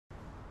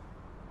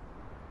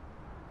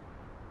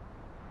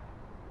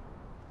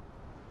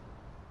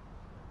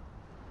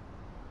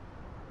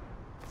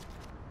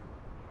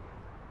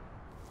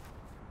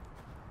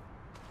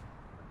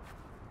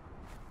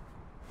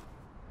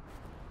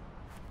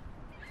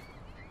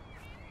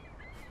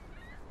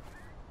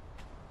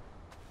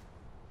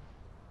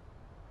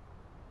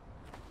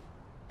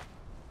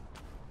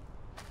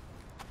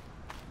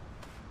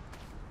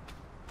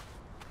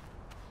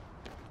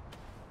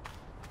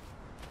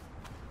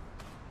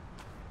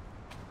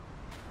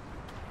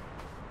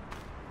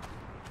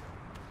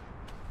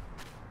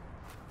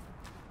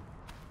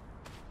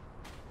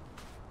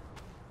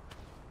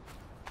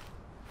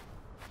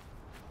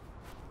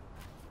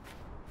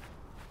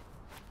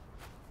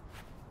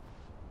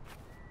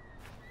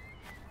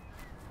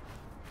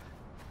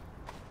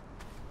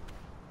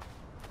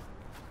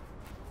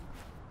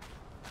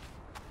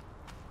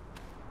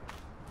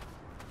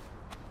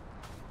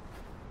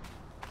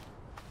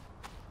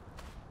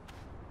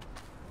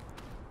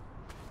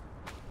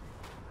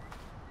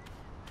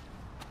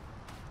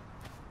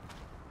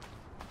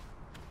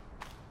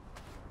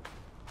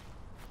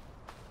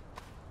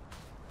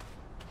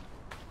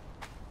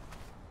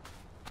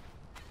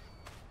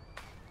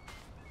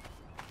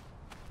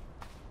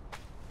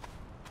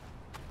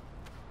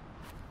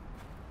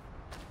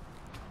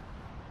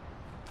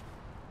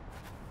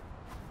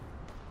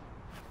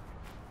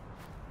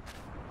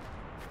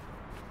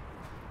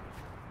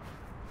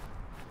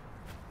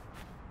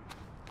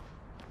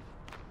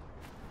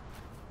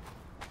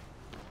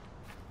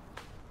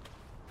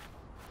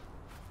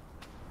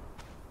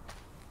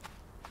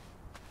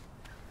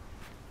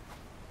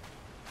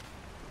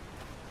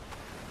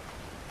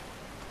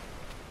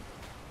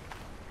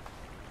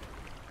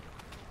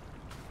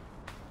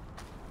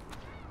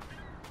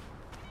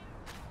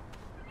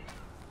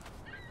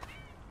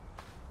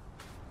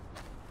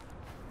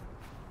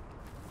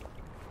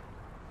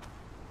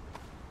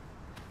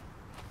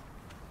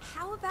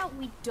about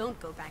we don't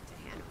go back to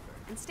Hanover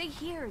and stay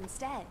here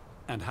instead?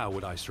 And how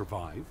would I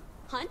survive?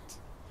 Hunt?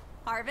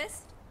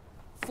 Harvest?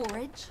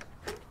 Forage?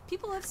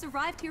 People have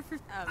survived here for...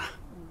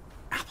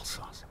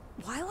 Applesauce.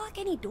 Why lock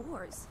any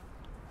doors?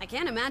 I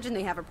can't imagine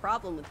they have a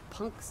problem with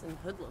punks and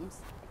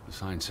hoodlums. The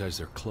sign says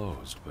they're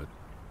closed, but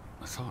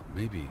I thought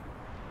maybe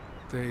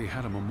they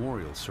had a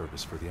memorial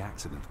service for the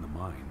accident in the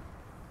mine.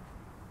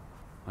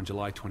 On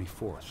July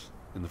 24th,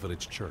 in the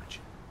village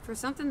church. For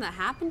something that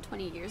happened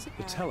 20 years ago?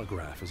 The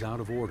telegraph is out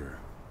of order.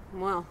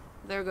 Well,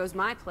 there goes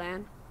my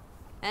plan.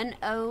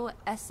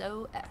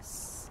 NOSOS.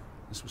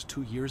 This was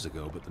 2 years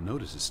ago, but the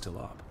notice is still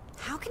up.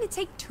 How can it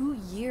take 2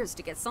 years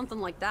to get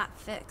something like that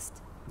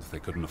fixed? If they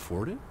couldn't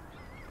afford it?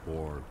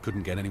 Or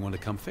couldn't get anyone to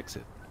come fix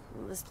it?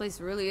 Well, this place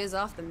really is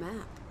off the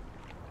map.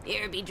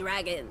 Here be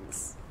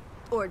dragons.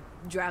 Or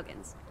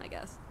Draugans, I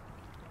guess.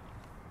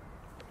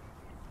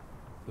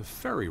 The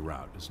ferry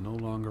route is no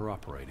longer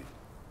operating.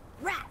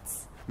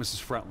 Rats!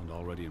 Mrs. Fretland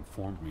already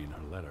informed me in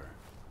her letter.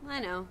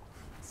 I know.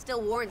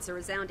 Still warrants a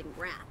resounding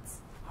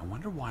rats. I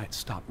wonder why it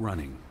stopped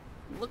running.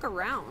 Look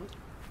around.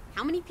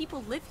 How many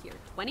people live here?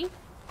 20?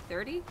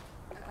 30?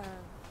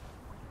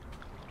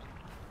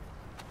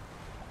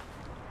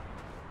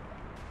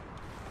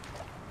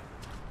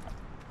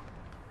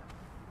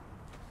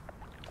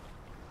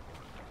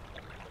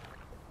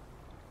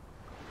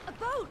 A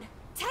boat!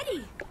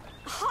 Teddy!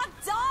 Hot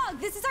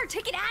dog! This is our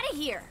ticket out of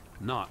here!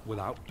 Not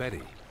without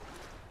Betty.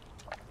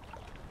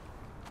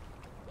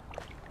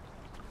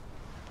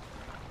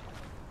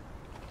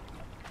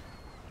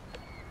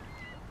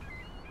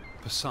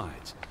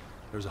 Besides,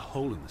 there's a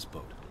hole in this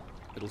boat.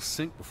 It'll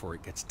sink before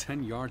it gets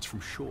 10 yards from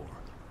shore.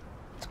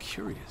 It's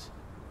curious.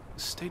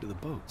 The state of the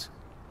boats.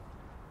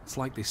 It's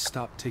like they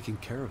stopped taking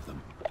care of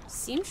them.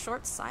 Seems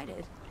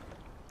short-sighted.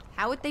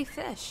 How would they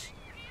fish?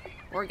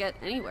 Or get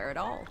anywhere at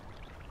all?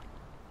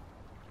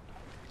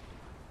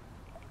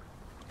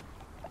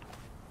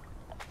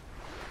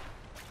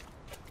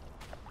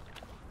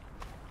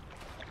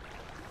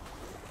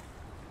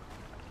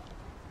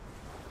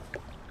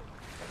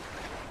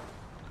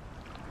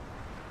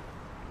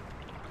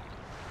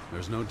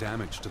 There's no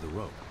damage to the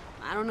rope.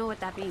 I don't know what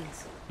that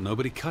means.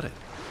 Nobody cut it.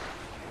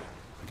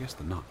 I guess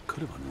the knot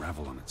could have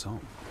unraveled on its own.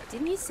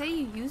 Didn't you say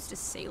you used a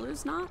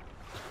sailor's knot?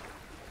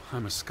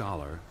 I'm a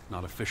scholar,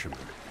 not a fisherman.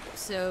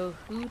 So,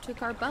 who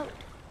took our boat?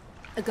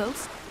 A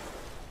ghost?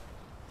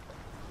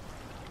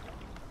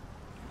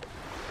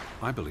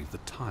 I believe the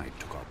tide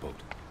took our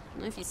boat.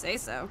 If you say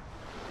so.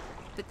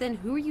 But then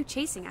who were you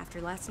chasing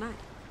after last night?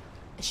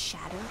 A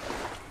shadow?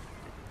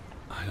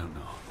 I don't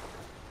know.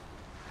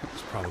 It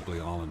was probably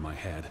all in my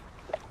head.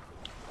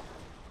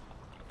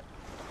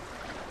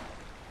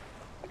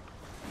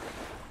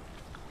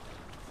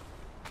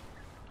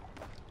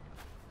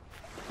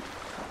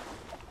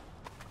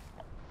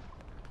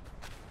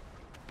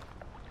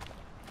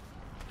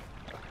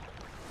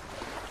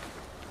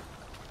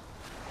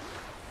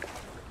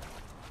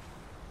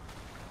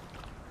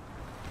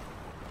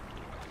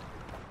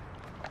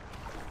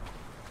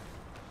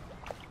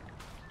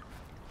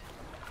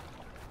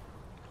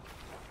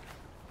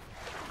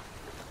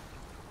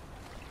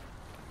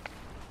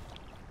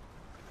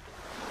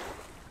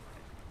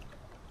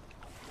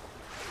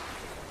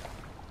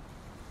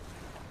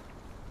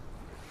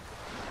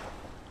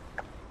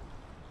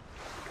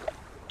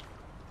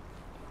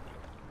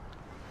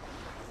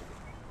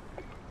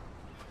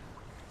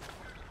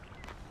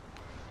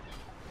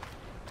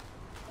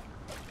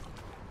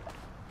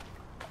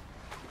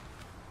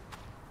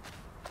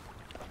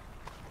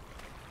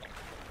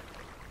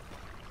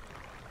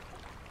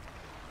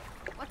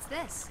 What's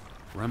this?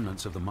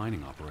 Remnants of the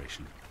mining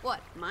operation.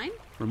 What, mine?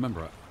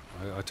 Remember,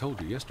 I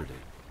told you yesterday.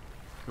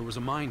 There was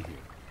a mine here,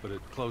 but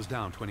it closed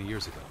down 20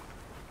 years ago.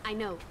 I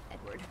know,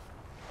 Edward.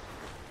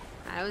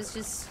 I was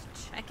just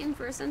checking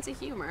for a sense of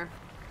humor.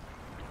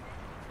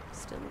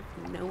 Still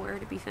nowhere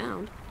to be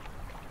found.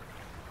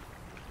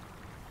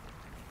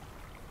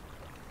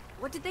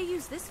 What did they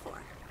use this for?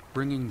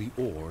 Bringing the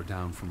ore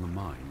down from the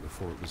mine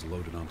before it was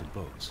loaded onto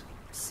boats.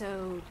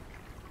 So,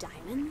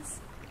 diamonds?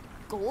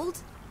 Gold?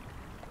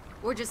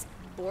 Or just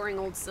boring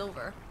old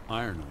silver?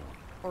 Iron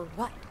ore. Or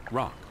what?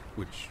 Rock,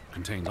 which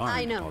contained iron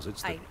I know.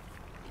 deposits that...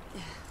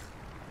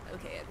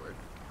 Okay, Edward.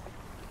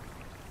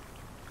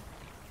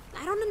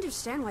 I don't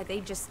understand why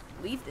they just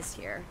leave this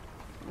here.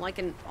 Like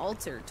an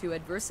altar to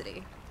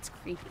adversity. It's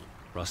creepy.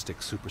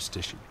 Rustic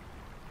superstition.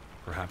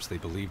 Perhaps they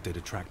believed they'd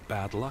attract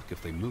bad luck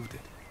if they moved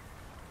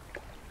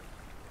it.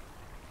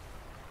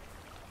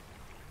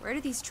 Where do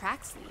these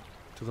tracks lead?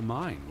 To the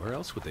mine. Where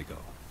else would they go?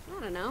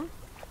 I don't know.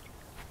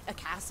 A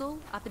castle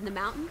up in the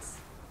mountains?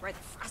 Where the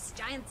frost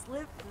giants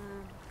live?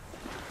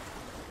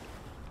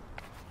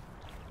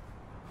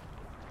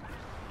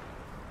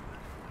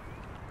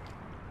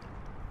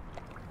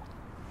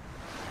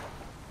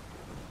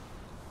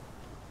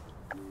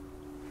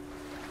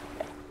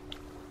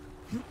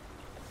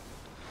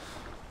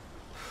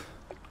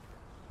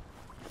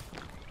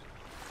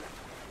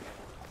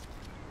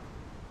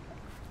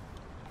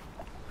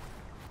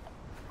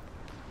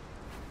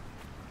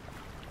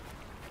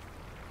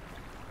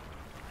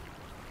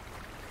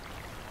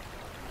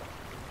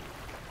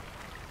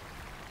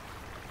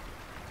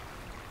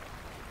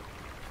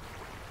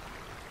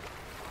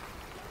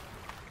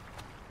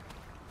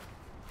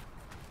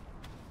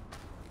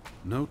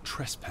 No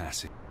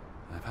trespassing.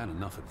 I've had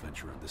enough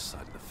adventure on this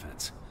side of the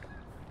fence.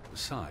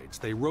 Besides,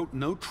 they wrote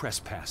no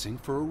trespassing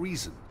for a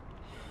reason.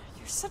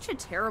 You're such a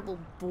terrible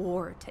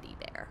bore, Teddy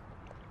Bear.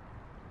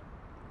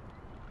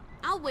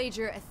 I'll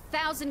wager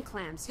 1,000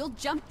 clams you'll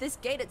jump this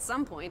gate at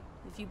some point,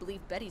 if you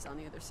believe Betty's on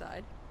the other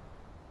side.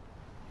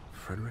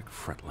 Frederick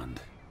Fretland.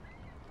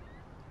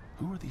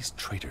 Who are these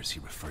traitors he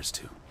refers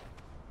to?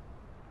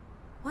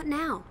 What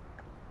now?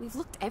 We've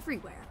looked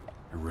everywhere.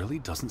 There really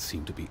doesn't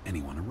seem to be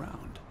anyone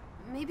around.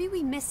 Maybe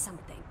we missed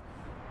something.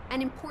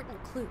 An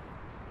important clue.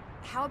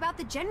 How about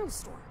the general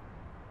store?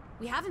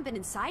 We haven't been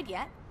inside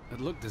yet. It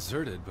looked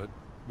deserted, but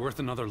worth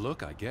another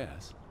look, I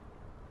guess.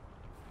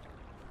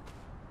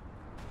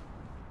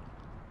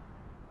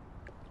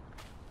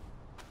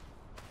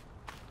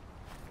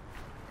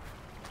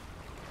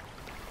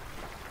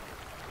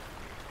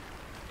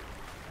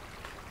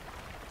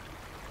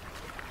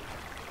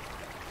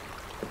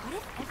 What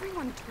if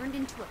everyone turned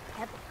into a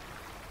pebble?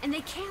 And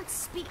they can't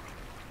speak?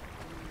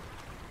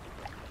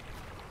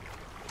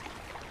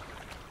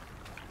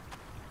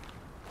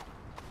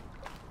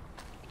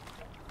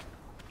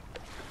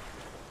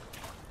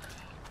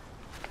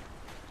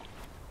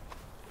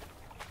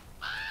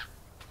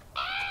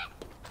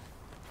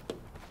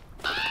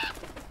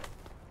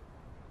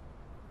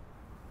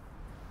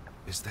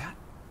 Is that?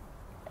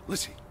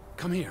 Lizzie,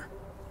 come here.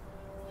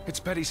 It's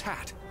Betty's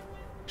hat.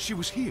 She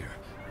was here.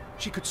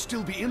 She could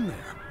still be in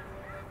there.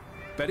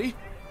 Betty?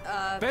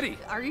 Betty!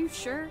 Are you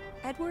sure,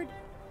 Edward?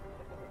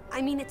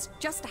 I mean, it's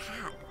just a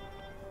hat.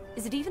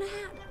 Is it even a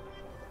hat?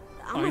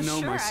 I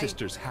know my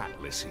sister's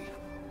hat, Lizzie.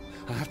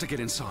 I have to get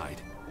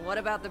inside. What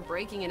about the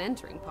breaking and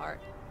entering part?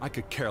 I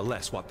could care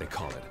less what they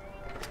call it.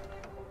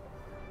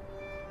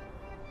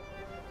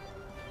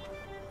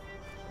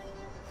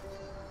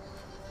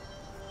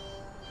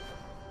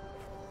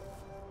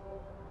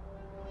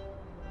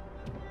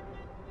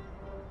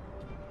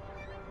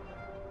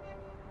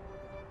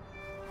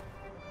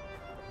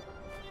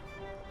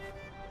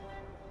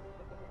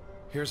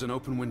 Here's an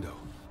open window.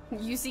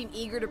 You seem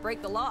eager to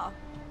break the law.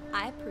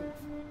 I approve.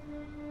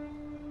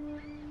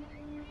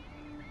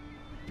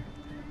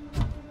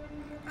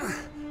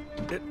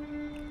 It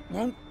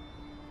won't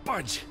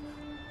budge.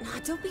 Nah,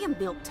 don't be a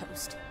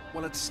milquetoast.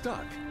 Well, it's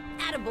stuck.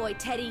 Attaboy,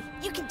 Teddy.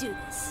 You can do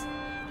this.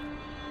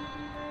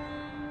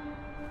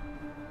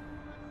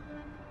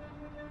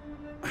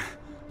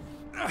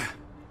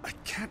 I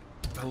can't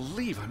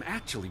believe I'm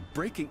actually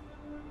breaking...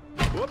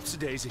 Whoops,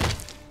 Daisy.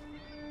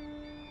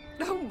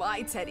 Oh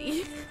my,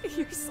 Teddy.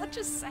 You're such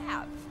a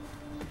sap.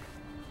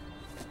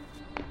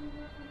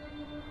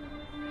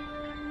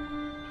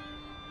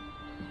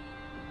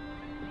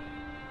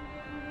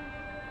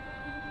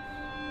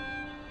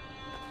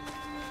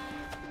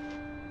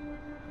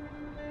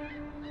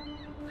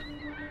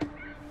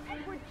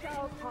 Edward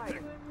Charles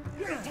Carter.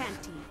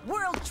 Tanty,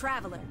 world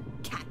traveler,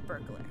 cat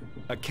burglar.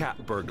 A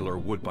cat burglar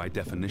would by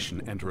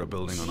definition enter a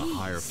building on a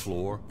higher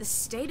floor. The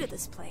state of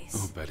this place.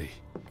 Oh, Betty.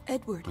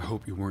 Edward. I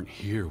hope you weren't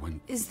here when...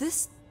 Is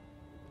this...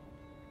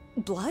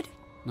 blood?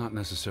 Not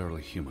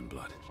necessarily human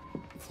blood.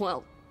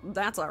 Well,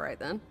 that's all right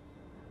then.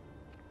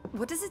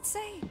 What does it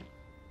say?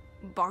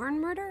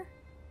 Barn murder?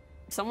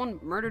 Someone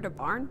murdered a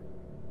barn?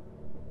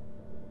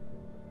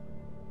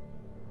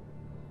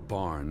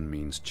 Barn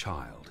means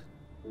child.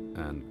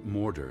 And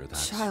mortar,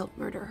 that's... Child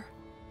murder.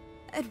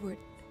 Edward,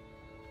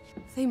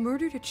 they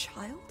murdered a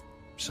child?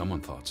 Someone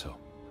thought so.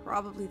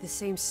 Probably the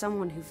same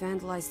someone who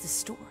vandalized the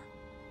store.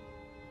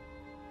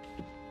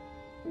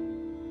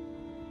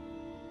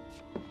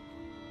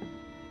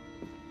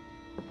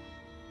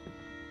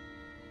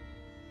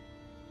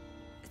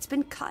 It's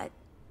been cut.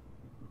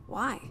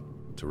 Why?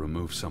 To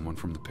remove someone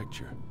from the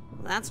picture.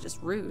 That's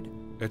just rude.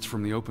 It's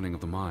from the opening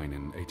of the mine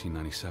in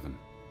 1897.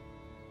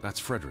 That's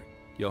Frederick,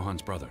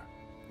 Johan's brother.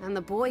 And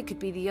the boy could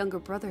be the younger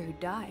brother who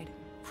died.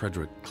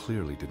 Frederick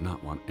clearly did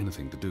not want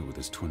anything to do with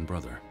his twin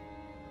brother.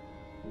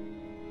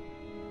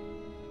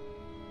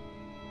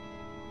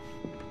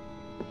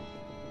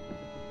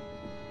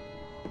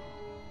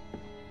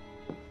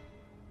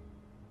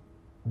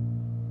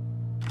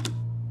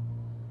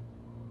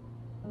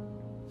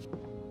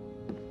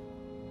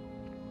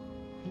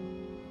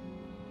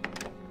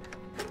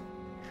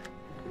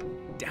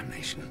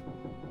 Damnation.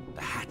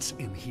 The hat's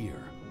in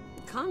here.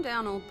 Calm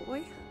down, old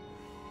boy.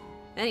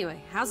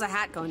 Anyway, how's a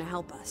hat going to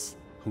help us?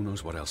 Who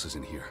knows what else is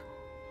in here?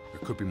 There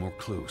could be more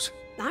clues.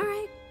 All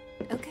right.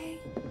 Okay.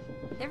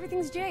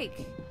 Everything's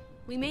Jake.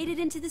 We made it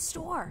into the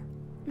store.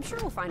 I'm sure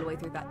we'll find a way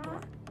through that door.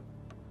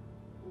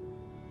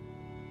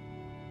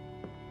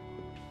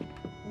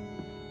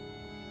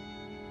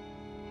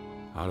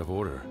 Out of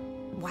order.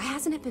 Why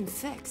hasn't it been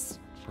fixed?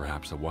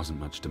 Perhaps there wasn't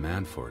much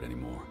demand for it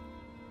anymore.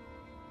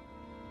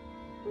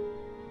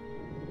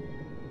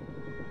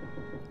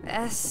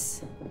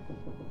 S.O.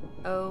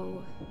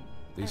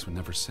 These were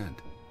never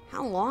sent.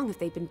 How long have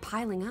they been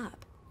piling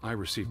up? I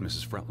received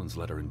Mrs. Fretland's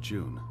letter in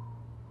June,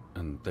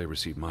 and they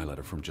received my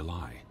letter from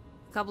July.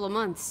 A couple of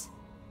months.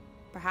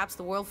 Perhaps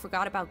the world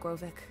forgot about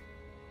Grovik.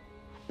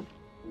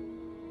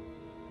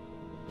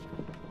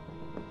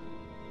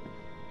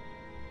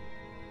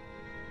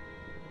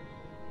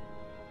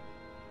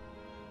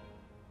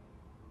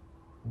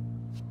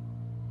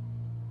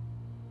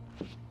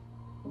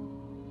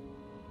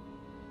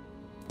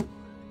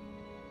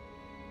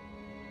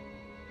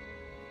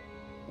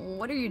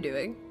 What are you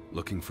doing?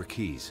 Looking for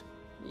keys.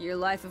 Your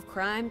life of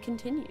crime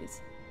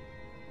continues.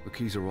 The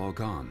keys are all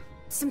gone.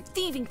 Some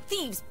thieving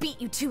thieves beat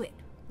you to it.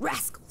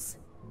 Rascals.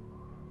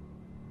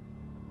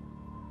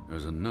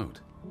 There's a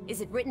note.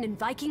 Is it written in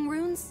Viking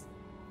runes?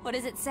 What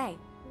does it say?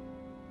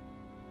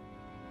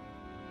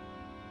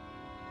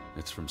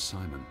 It's from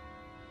Simon.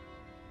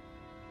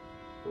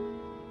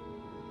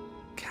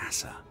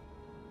 Casa.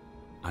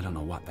 I don't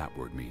know what that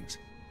word means.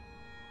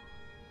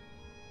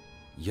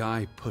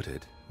 Yai put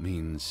it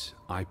means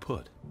I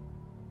put.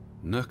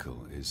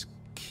 Nurkel is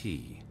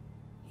key.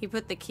 He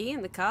put the key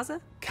in the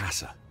casa?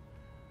 Casa.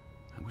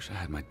 I wish I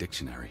had my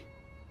dictionary.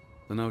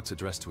 The note's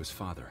addressed to his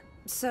father.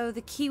 So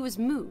the key was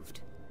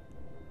moved.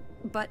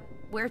 But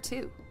where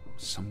to?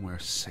 Somewhere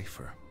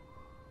safer.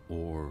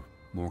 Or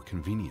more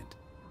convenient.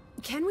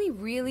 Can we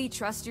really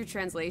trust your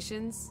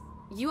translations?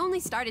 You only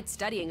started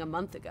studying a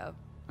month ago.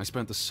 I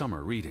spent the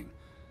summer reading,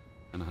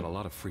 and I had a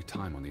lot of free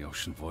time on the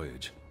ocean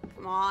voyage.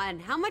 Come on,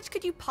 how much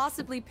could you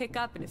possibly pick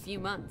up in a few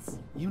months?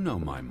 You know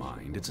my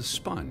mind, it's a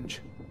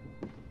sponge.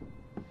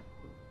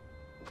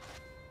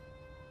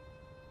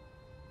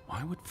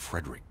 Why would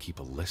Frederick keep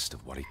a list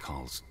of what he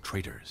calls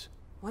traitors?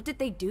 What did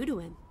they do to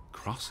him?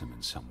 Cross him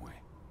in some way.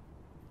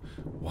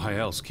 Why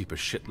else keep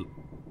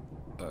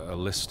a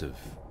list of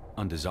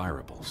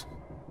undesirables?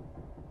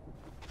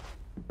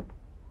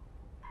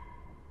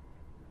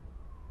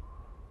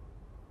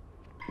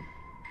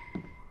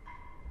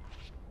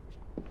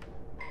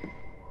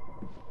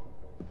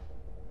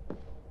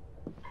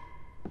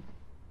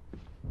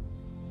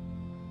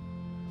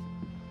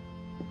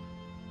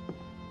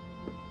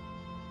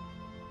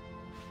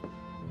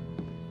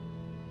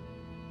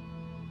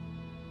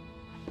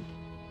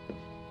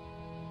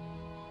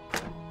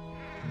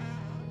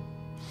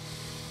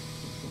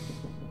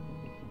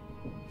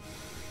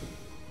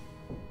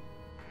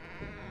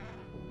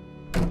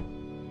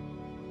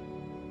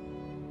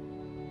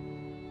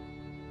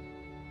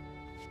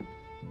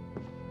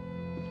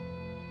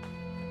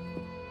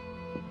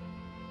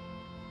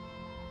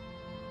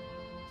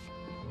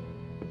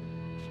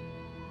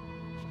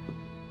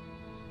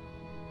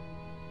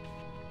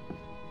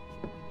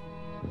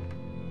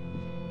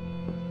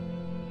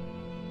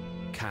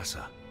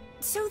 Casa.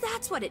 So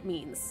that's what it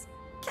means.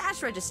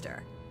 Cash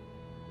register.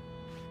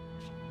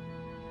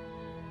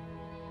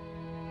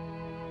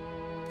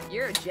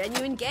 You're a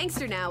genuine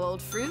gangster now,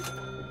 old fruit.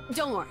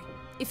 Don't worry.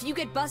 If you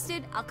get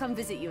busted, I'll come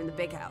visit you in the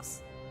big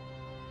house.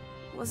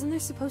 Wasn't there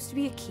supposed to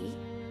be a key?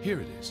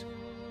 Here it is.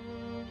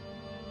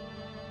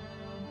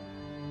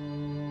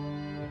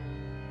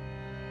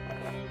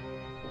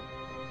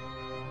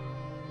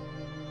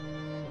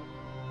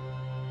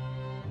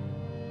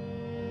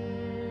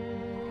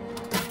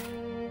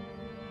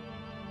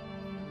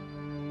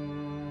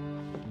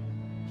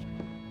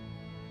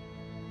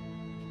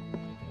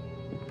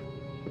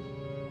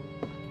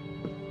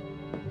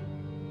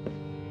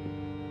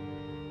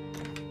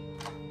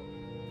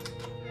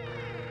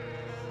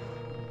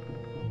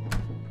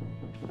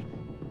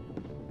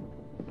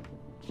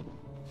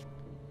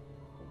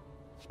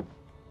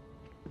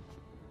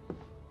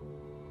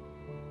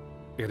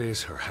 It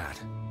is her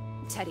hat.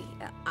 Teddy,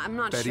 I'm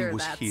not Betty sure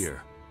was that's...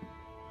 here,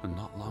 and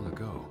not long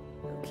ago.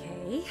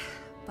 Okay,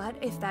 but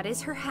if that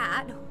is her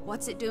hat,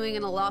 what's it doing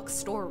in a locked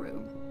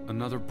storeroom?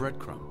 Another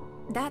breadcrumb.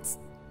 That's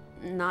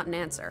not an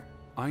answer.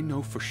 I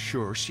know for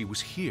sure she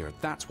was here.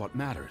 That's what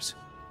matters.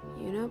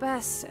 You know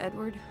best,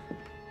 Edward.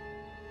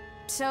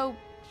 So,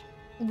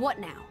 what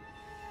now?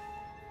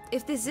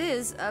 If this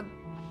is a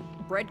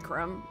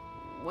breadcrumb,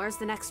 where's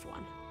the next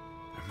one?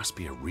 There must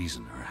be a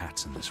reason her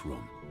hat's in this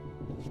room.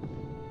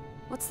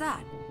 What's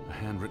that? A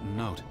handwritten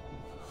note.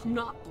 I'm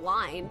not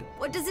blind.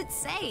 What does it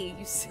say,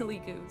 you silly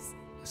goose?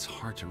 It's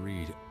hard to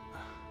read.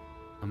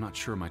 I'm not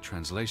sure my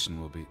translation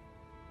will be...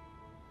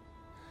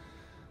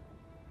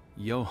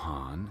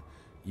 Johann,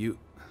 you...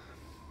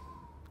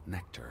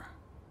 Nectar.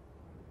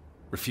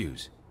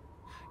 Refuse.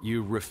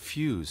 You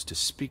refuse to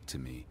speak to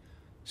me,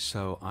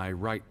 so I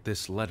write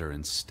this letter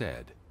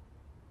instead.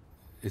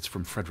 It's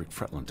from Frederick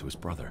Fretland to his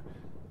brother.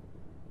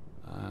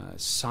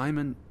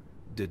 Simon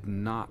did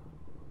not...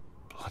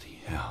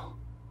 Bloody hell.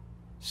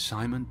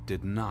 Simon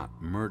did not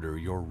murder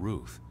your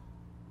Ruth.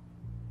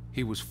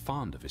 He was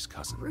fond of his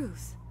cousin.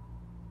 Ruth?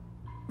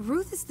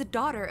 Ruth is the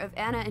daughter of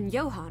Anna and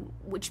Johann,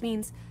 which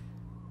means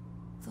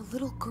the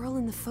little girl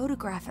in the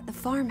photograph at the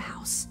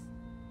farmhouse.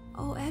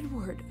 Oh,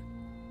 Edward.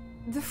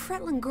 The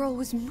Fretland girl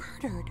was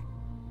murdered.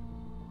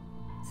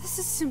 This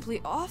is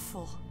simply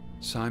awful.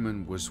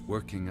 Simon was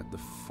working at the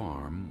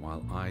farm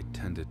while I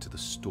tended to the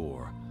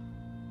store.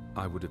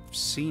 I would have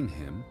seen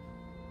him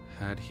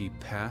had he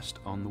passed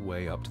on the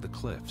way up to the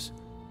cliffs.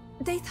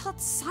 They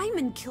thought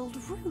Simon killed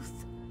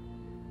Ruth.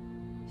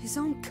 His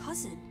own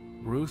cousin.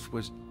 Ruth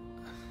was...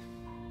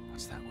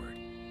 what's that word?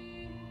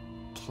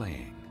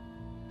 Playing.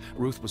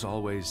 Ruth was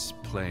always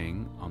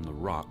playing on the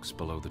rocks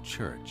below the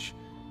church.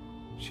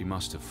 She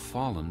must have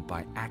fallen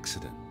by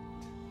accident.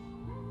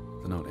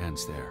 The note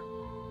ends there.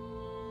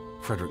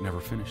 Frederick never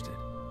finished it.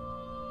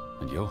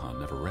 And Johann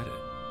never read it.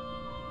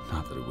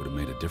 Not that it would have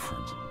made a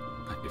difference.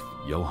 If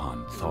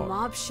Johann thought... The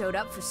mob showed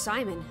up for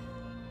Simon.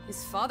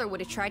 His father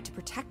would have tried to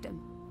protect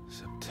him.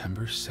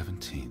 September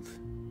 17th.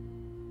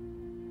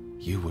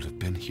 You would have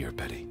been here,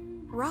 Betty.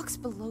 Rock's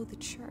below the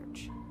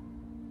church.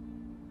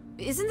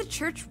 Isn't the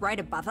church right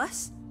above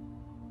us?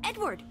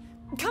 Edward,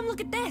 come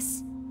look at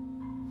this.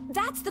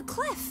 That's the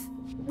cliff.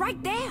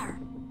 Right there.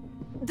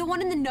 The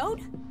one in the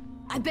note?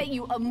 I bet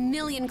you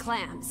 1,000,000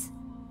 clams.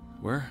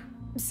 Where?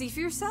 See for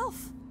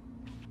yourself.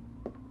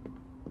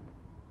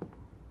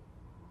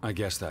 I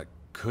guess that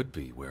could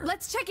be where...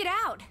 Let's check it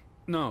out.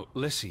 No,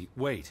 Lissy,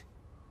 wait.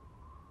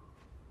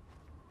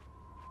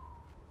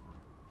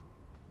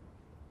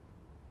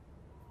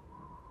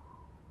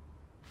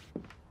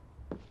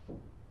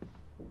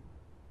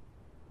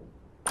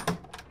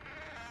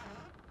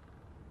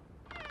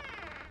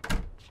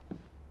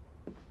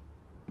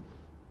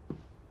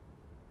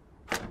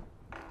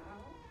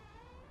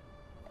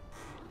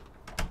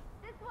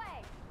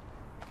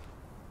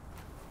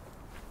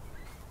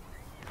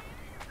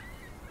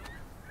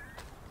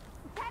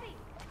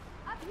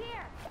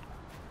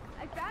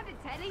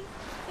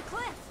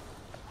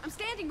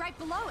 Right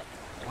below it.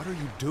 What are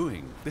you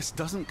doing? This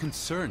doesn't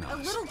concern us. A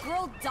little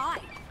girl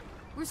died.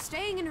 We're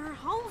staying in her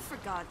home, for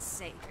God's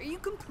sake. Are you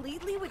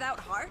completely without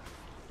heart?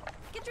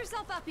 Get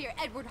yourself up here,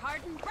 Edward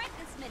Harden, right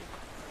this minute.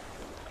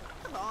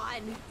 Come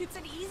on, it's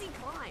an easy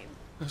climb.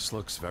 This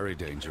looks very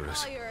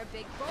dangerous. Oh, you're a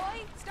big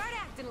boy. Start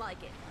acting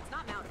like it. It's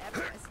not Mount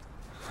Everest.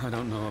 I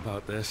don't know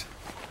about this.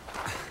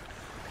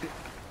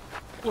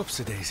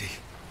 Whoops-a-daisy.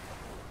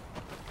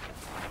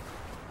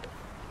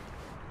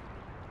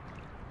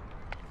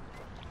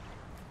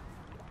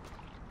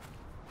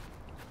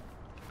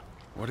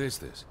 What is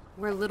this?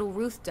 Where little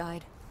Ruth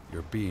died.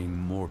 You're being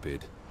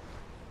morbid.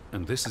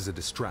 And this is a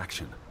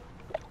distraction.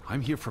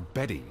 I'm here for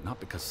Betty, not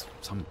because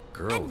some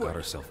girl Edward, got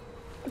herself...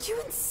 You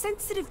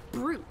insensitive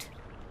brute.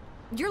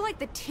 You're like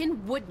the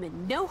Tin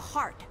Woodman, no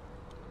heart.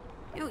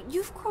 You know,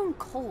 you've grown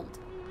cold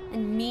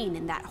and mean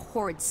in that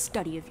horrid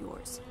study of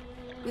yours.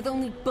 With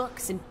only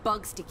books and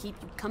bugs to keep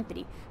you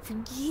company for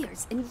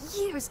years and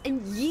years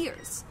and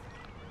years.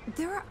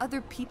 There are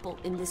other people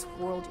in this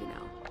world, you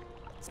know.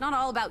 It's not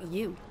all about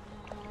you.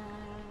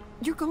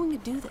 You're going to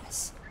do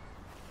this.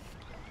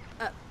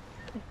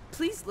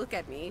 Please look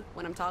at me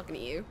when I'm talking to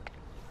you.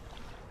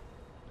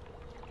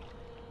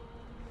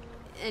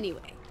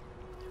 Anyway,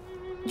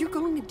 you're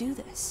going to do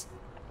this.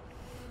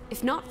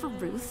 If not for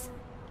Ruth,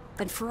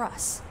 then for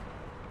us.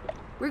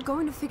 We're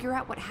going to figure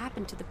out what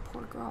happened to the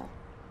poor girl.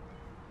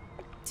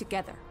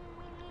 Together.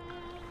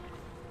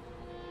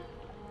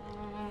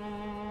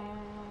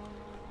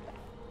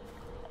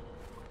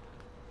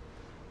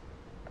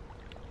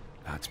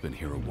 Pat's been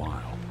here a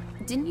while.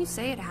 Didn't you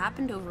say it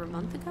happened over a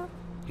month ago?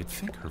 You'd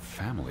think her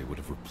family would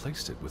have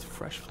replaced it with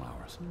fresh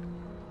flowers.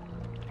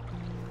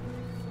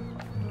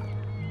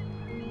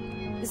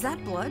 Is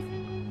that blood?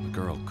 The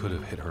girl could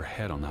have hit her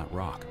head on that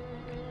rock.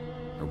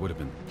 There would have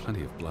been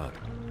plenty of blood.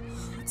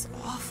 That's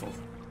awful.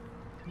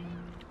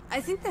 I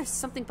think there's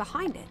something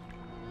behind it.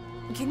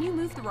 Can you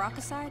move the rock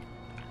aside?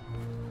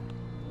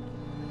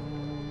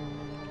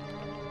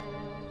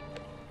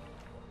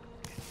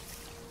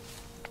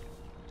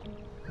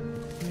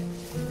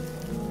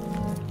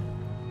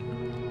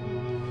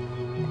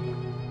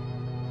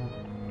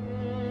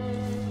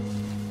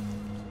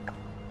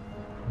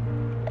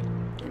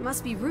 It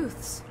must be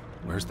Ruth's.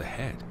 Where's the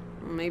head?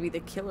 Maybe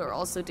the killer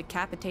also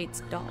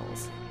decapitates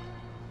dolls.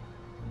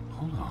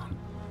 Hold on.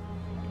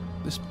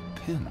 This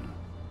pin.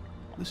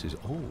 This is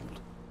old.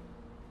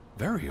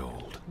 Very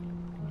old.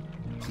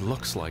 It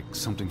looks like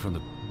something from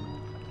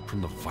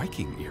the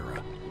Viking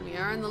era. We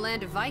are in the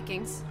land of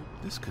Vikings.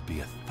 This could be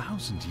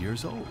 1,000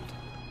 years old.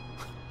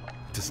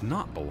 It does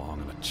not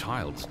belong in a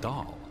child's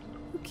doll.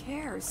 Who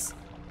cares?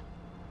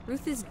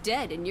 Ruth is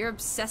dead and you're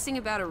obsessing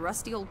about a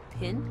rusty old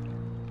pin?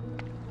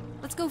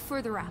 Let's go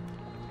further up.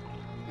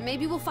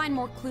 Maybe we'll find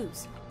more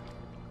clues.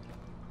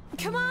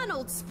 Come on,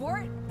 old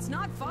sport. It's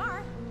not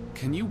far.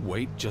 Can you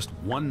wait just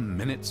 1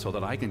 minute so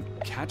that I can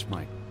catch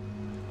my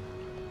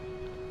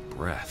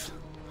breath?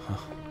 Huh?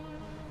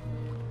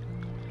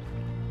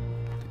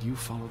 Did you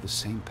follow the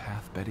same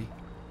path, Betty?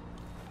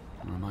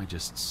 Or am I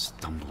just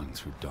stumbling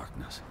through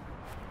darkness?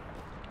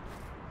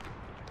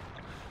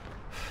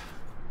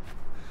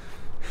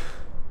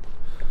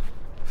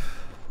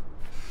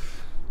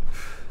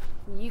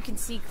 You can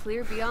see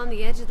clear beyond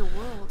the edge of the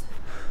world.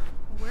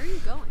 Where are you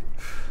going?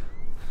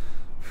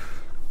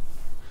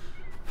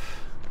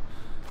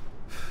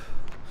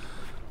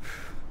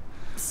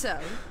 So,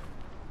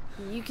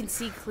 you can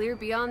see clear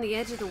beyond the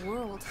edge of the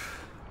world.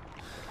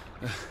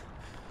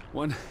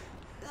 One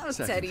Oh,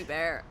 second. teddy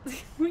bear.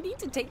 We need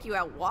to take you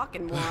out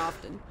walking more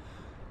often.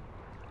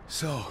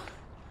 So,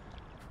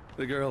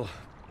 the girl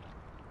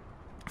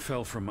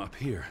fell from up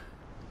here.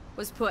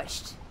 Was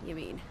pushed, you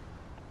mean?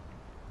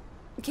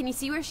 Can you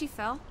see where she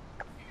fell?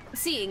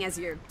 Seeing as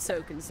you're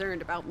so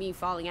concerned about me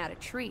falling out of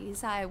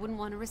trees, I wouldn't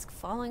want to risk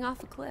falling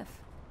off a cliff.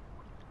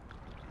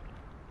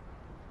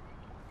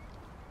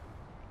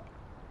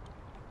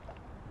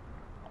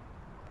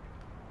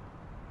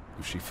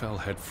 If she fell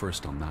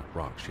headfirst on that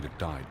rock, she'd have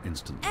died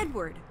instantly.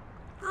 Edward,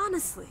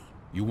 honestly.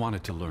 You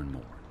wanted to learn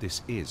more.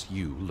 This is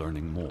you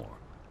learning more.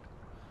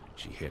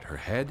 She hit her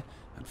head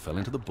and fell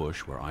into the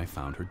bush where I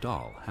found her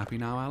doll. Happy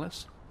now,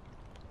 Alice?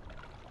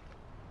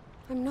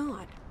 I'm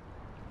not.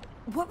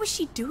 What was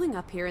she doing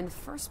up here in the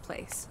first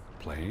place?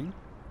 Playing?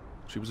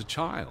 She was a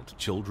child.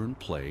 Children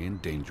play in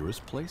dangerous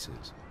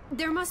places.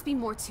 There must be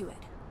more to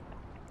it.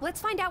 Let's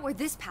find out where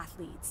this path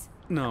leads.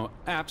 No,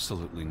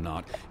 absolutely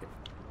not.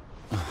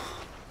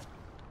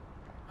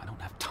 I don't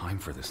have time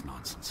for this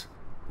nonsense.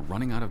 We're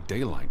running out of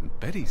daylight, and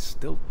Betty's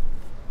still...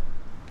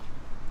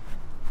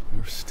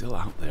 We're still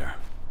out there.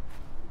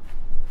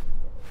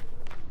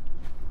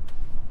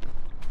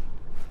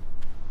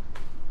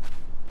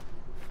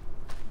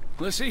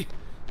 Lissy,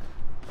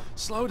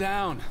 slow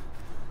down.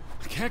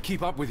 I can't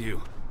keep up with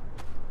you.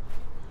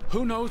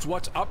 Who knows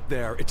what's up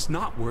there? It's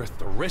not worth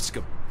the risk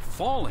of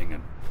falling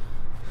and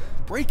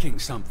breaking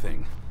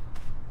something.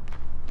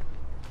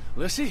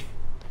 Lissy?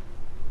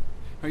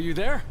 Are you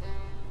there?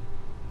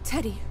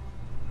 Teddy.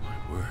 My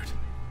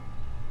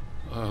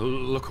word.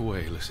 Look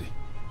away, Lissy.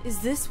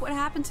 Is this what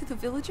happened to the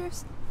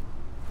villagers?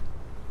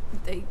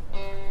 They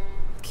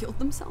killed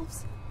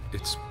themselves?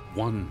 It's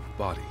one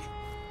body.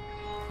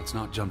 Let's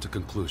not jump to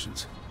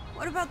conclusions.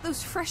 What about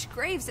those fresh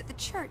graves at the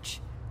church?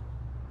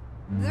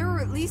 There were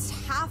at least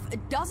half a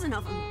dozen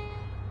of them.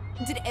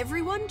 Did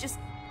everyone just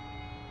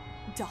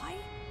die?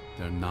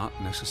 They're not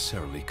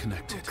necessarily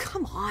connected. Oh,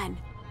 come on.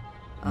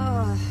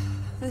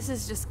 This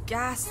is just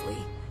ghastly.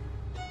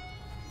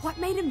 What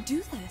made him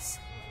do this?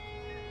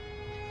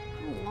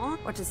 How long?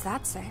 What does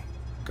that say?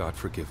 God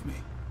forgive me.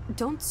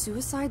 Don't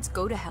suicides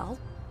go to hell?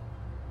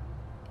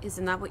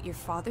 Isn't that what your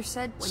father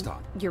said when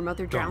Stop. your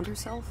mother drowned Don't.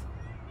 herself?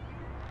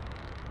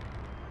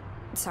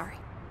 Sorry.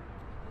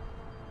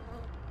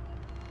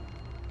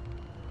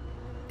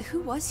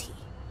 Who was he?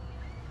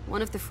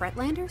 One of the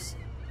Fretlanders?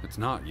 It's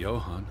not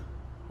Johann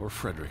or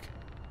Frederick.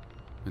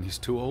 And he's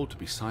too old to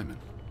be Simon.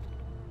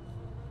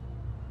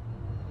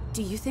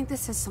 Do you think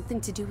this has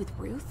something to do with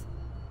Ruth?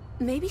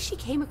 Maybe she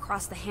came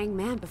across the hanged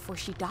man before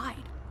she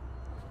died,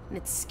 and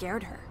it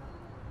scared her.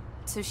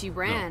 So she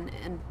ran, No.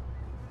 and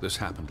This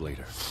happened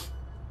later.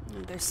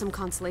 there's some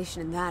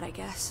consolation in that, I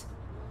guess.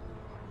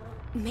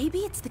 Maybe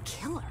it's the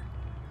killer.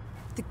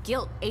 The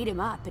guilt ate him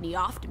up, and he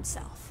offed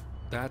himself.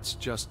 That's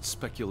just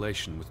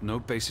speculation with no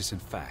basis in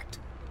fact.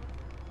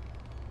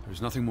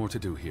 There's nothing more to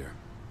do here.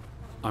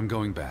 I'm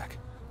going back.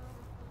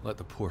 Let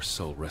the poor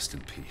soul rest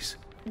in peace.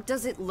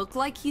 Does it look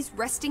like he's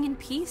resting in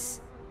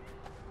peace?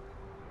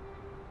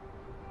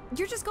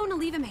 You're just going to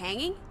leave him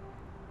hanging?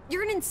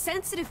 You're an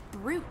insensitive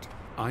brute.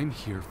 I'm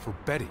here for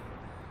Betty.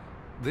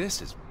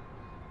 This is...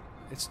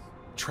 It's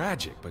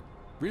tragic, but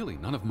really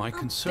none of my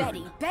concern.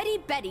 Betty, Betty,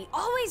 Betty.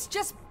 Always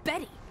just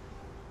Betty.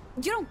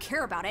 You don't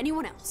care about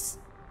anyone else.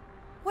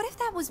 What if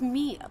that was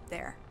me up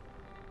there?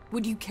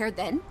 Would you care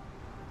then?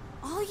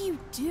 All you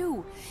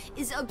do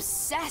is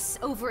obsess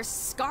over a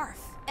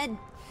scarf and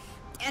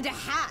a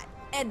hat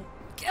and...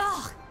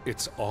 Ugh.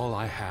 It's all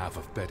I have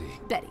of Betty.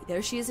 Betty,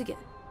 there she is again.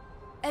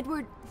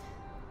 Edward,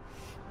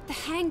 the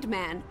hanged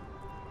man,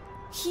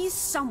 he's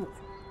someone.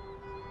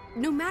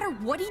 No matter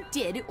what he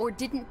did or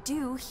didn't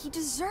do, he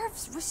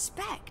deserves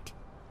respect.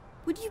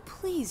 Would you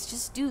please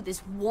just do this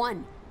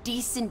one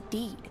decent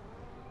deed?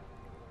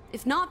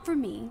 If not for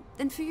me,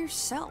 then for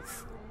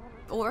yourself.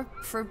 Or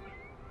for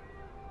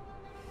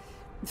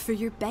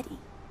your Betty.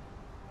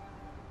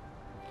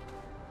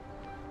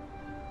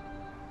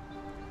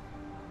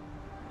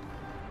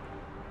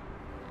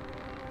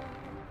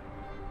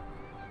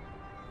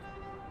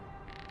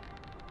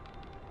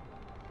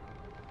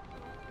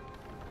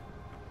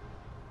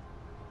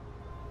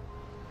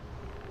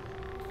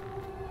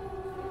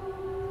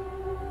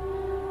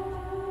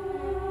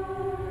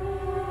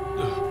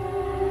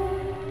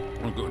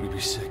 I'm going to be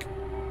sick.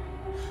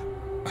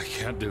 I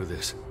can't do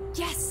this.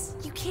 Yes,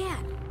 you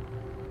can.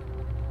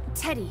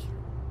 Teddy.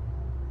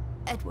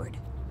 Edward.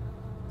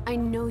 I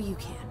know you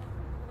can.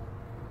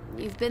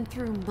 You've been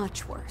through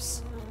much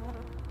worse.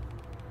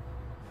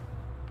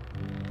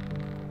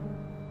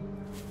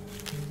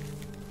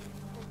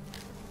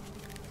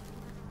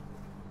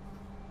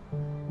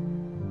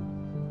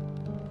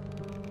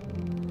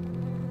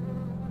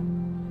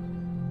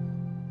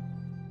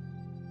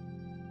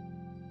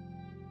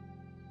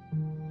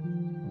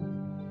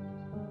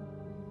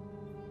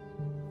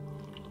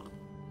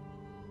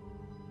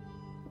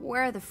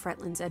 Where are the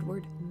Fretlands,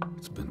 Edward?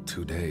 It's been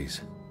 2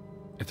 days.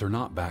 If they're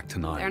not back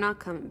tonight... They're not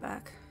coming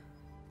back.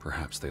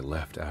 Perhaps they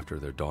left after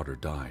their daughter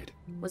died.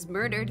 Was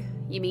murdered,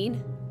 you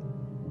mean?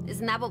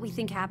 Isn't that what we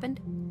think happened?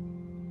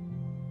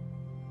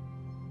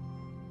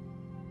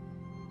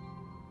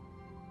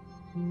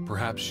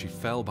 Perhaps she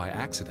fell by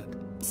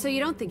accident. So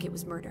you don't think it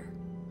was murder?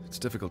 It's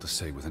difficult to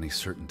say with any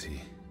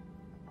certainty.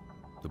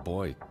 The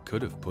boy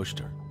could have pushed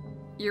her.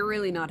 You're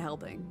really not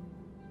helping.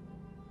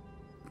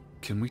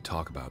 Can we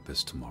talk about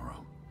this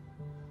tomorrow?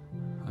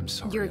 I'm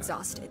sorry. You're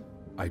exhausted.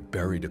 I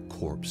buried a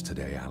corpse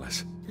today,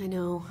 Alice. I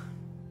know.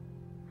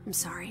 I'm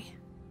sorry.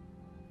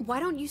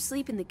 Why don't you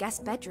sleep in the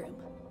guest bedroom?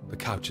 The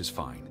couch is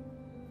fine.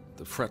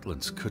 The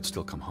Fretlands could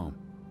still come home.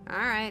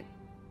 Alright.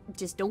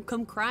 Just don't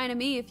come crying to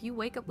me if you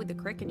wake up with a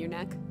crick in your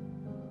neck.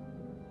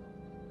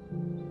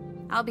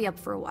 I'll be up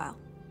for a while,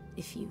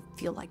 if you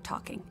feel like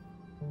talking.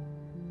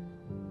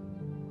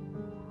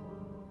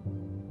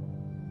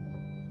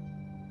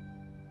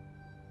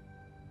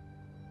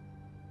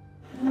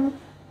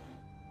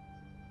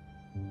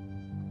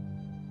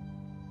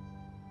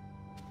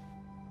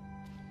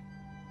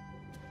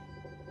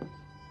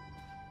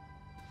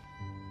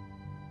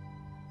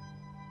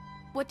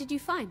 What did you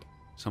find?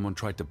 Someone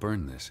tried to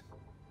burn this.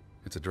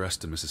 It's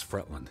addressed to Mrs.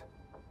 Fretland.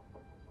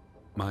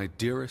 My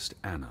dearest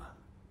Anna.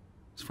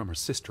 It's from her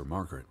sister,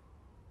 Margaret.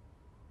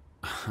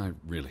 I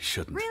really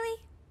shouldn't.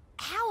 Really?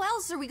 How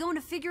else are we going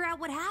to figure out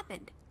what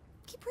happened?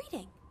 Keep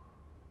reading.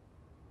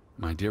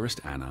 My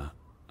dearest Anna,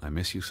 I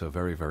miss you so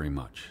very, very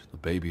much. The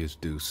baby is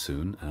due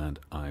soon, and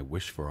I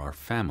wish for our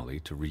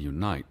family to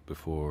reunite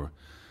before...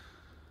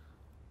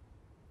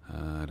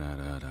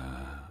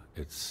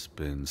 It's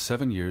been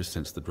 7 years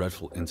since the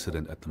dreadful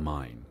incident at the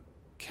mine.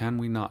 Can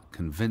we not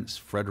convince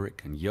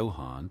Frederick and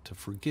Johann to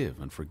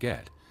forgive and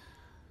forget?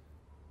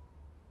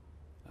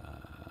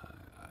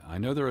 I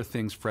know there are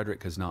things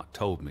Frederick has not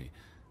told me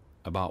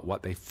about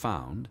what they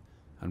found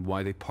and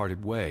why they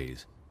parted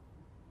ways.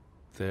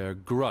 Their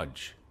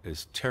grudge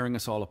is tearing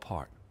us all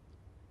apart.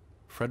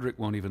 Frederick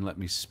won't even let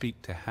me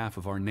speak to half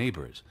of our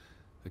neighbors,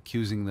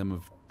 accusing them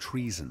of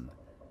treason.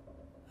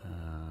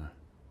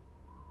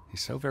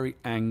 He's so very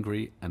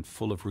angry and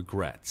full of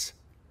regrets.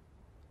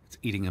 It's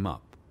eating him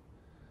up.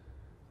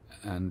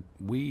 And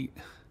we...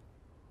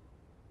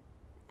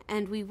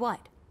 And we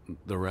what?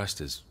 The rest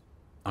is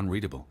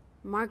unreadable.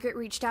 Margaret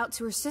reached out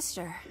to her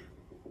sister,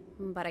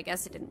 but I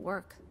guess it didn't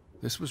work.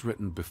 This was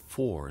written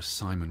before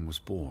Simon was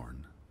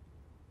born,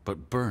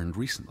 but burned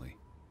recently.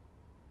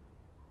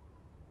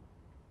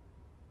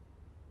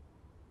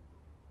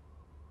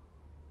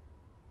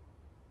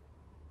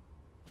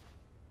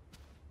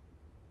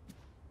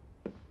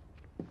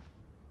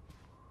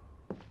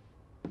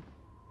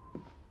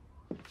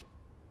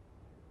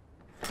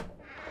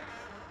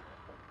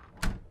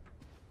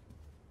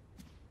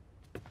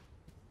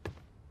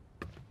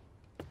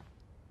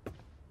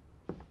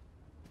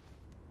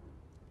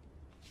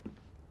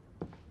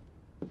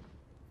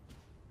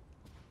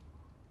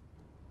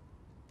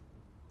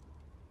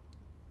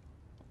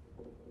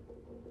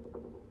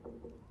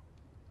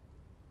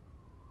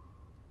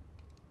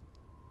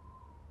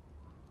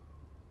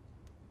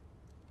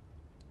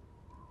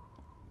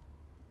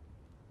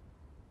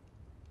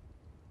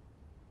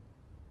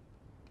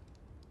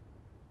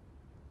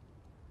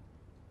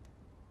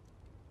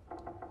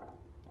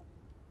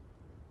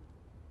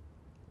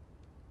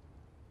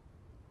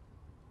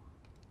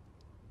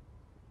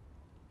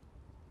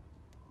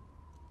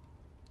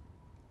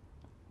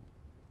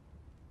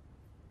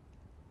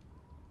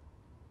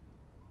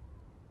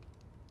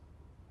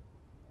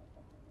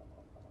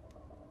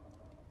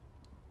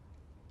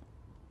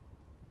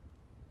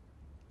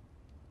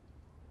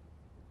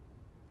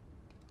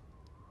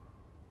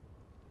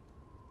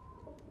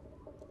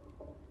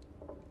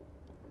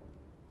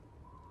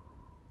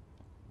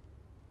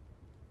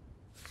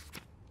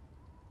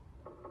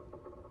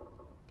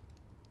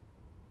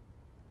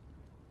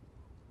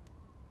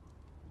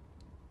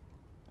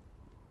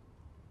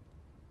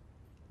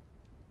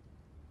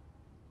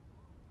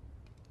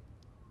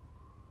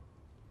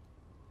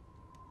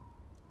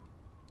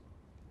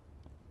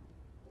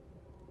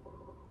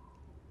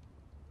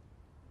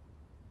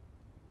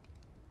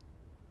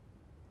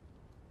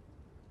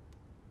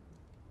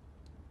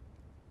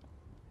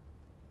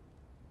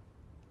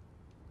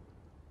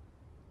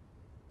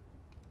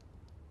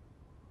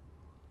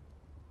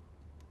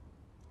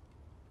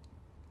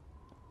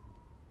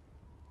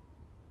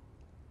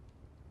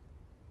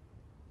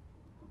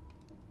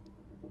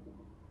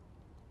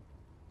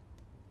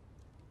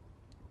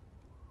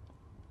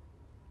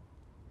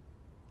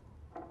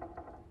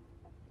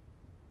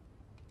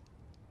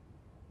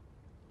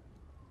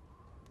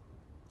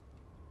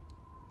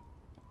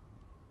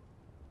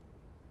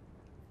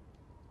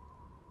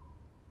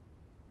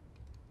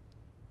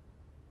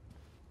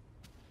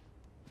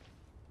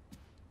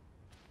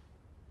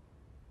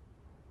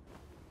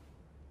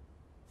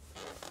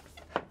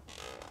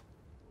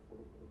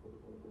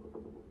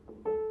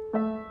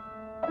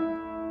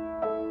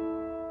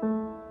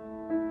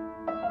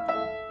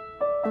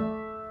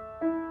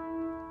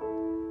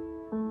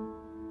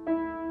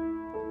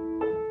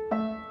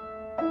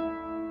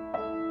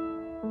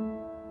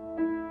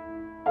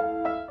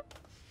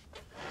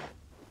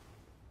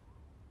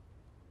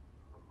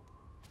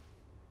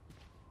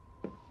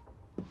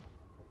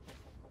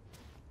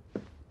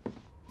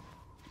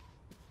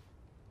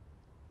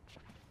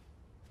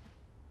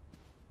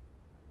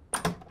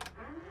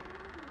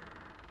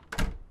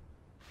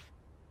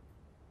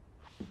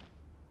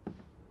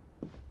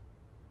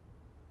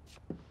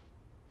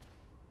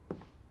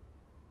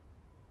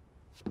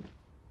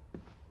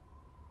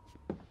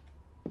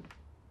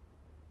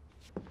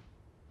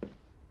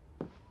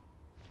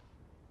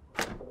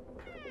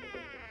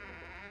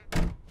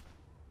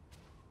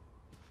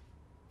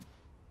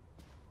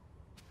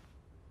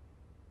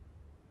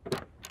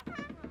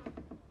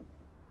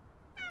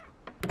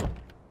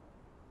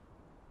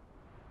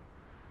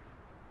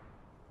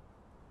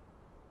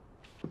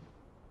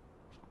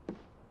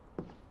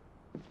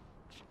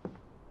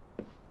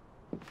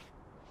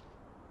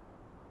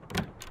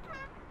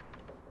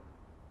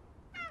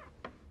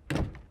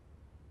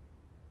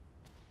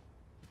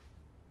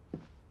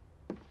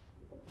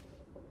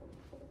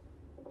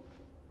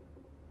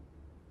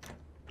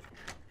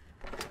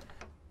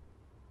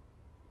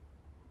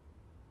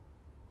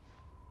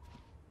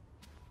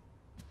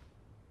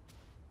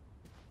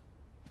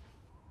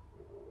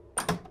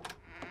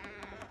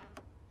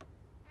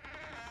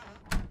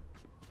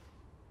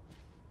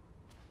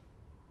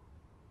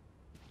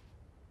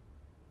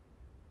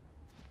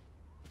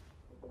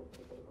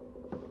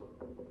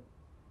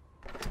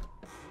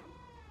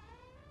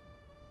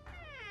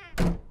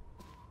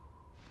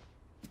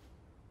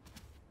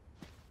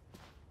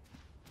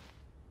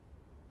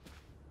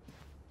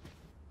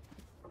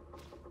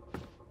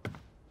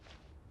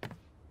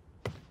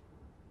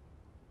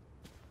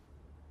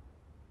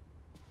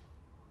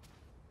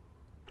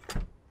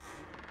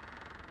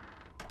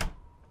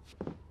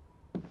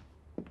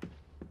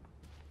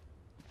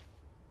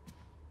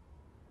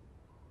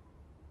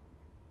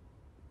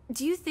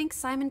 Do you think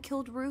Simon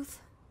killed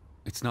Ruth?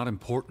 It's not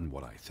important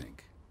what I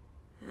think.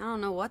 I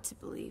don't know what to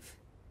believe.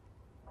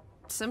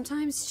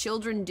 Sometimes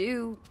children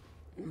do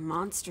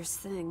monstrous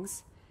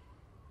things.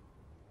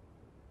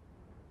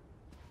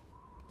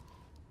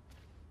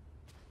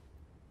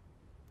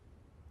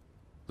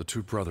 The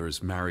two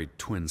brothers married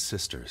twin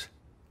sisters,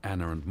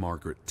 Anna and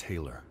Margaret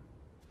Taylor.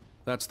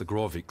 That's the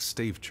Grovik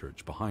stave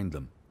church behind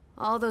them.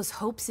 All those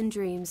hopes and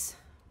dreams,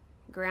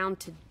 ground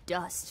to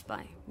dust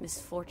by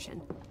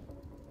misfortune.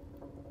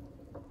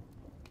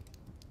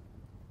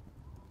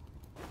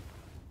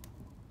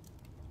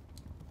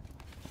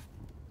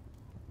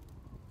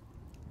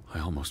 I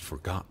almost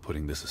forgot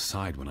putting this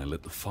aside when I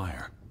lit the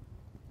fire.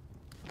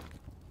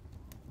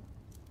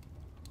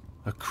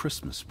 A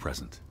Christmas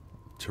present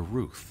to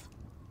Ruth.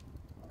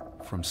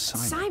 From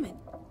Simon. Simon!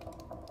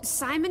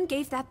 Simon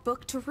gave that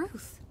book to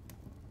Ruth.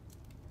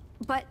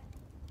 But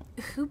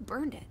who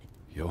burned it?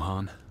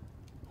 Johann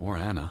or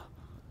Anna,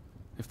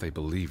 if they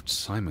believed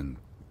Simon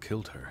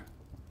killed her.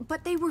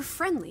 But they were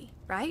friendly,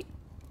 right?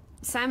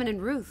 Simon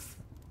and Ruth.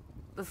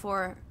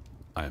 Before...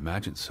 I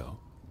imagine so.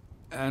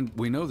 And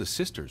we know the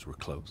sisters were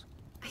close.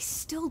 I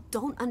still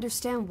don't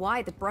understand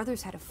why the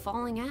brothers had a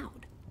falling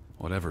out.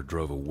 Whatever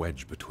drove a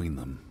wedge between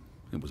them,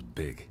 it was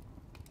big.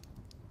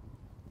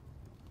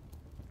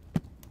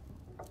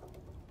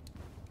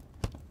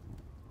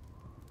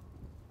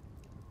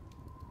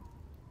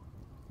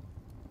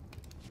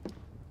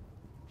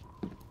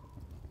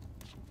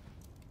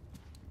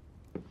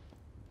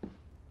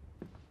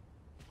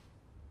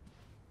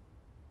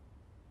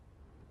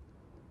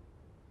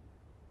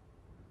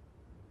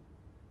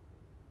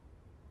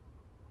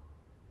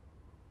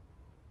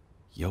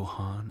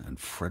 Johann and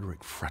Frederick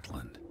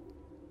Fretland.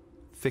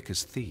 Thick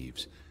as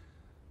thieves,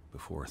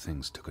 before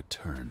things took a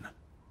turn.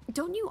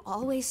 Don't you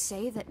always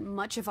say that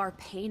much of our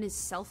pain is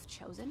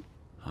self-chosen?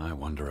 I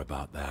wonder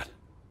about that.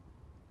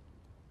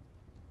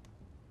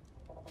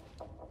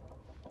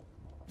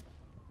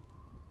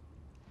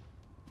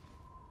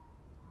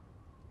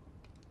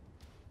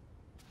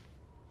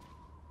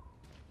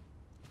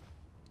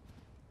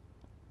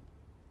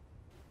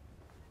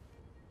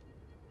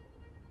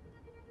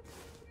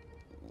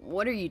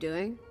 What are you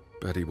doing?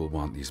 Betty will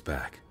want these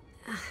back.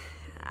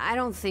 I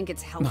don't think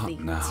it's healthy.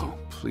 Not now,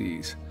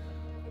 please.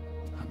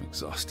 I'm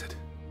exhausted.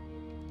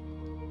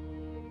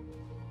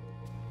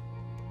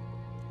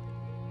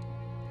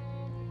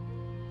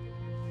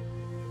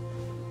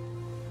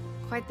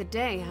 Quite the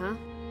day, huh?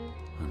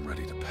 I'm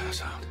ready to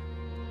pass out.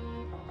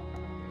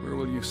 Where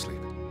will you sleep?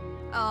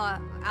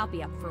 I'll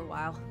be up for a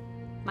while.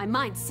 My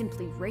mind's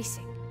simply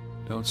racing.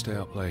 Don't stay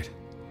up late.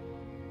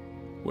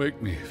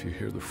 Wake me if you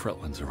hear the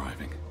Fretlands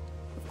arriving.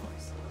 Of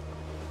course.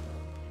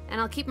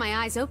 And I'll keep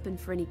my eyes open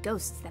for any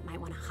ghosts that might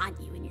want to haunt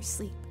you in your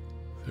sleep.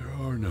 There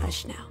are no...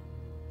 Hush now.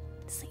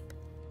 Sleep.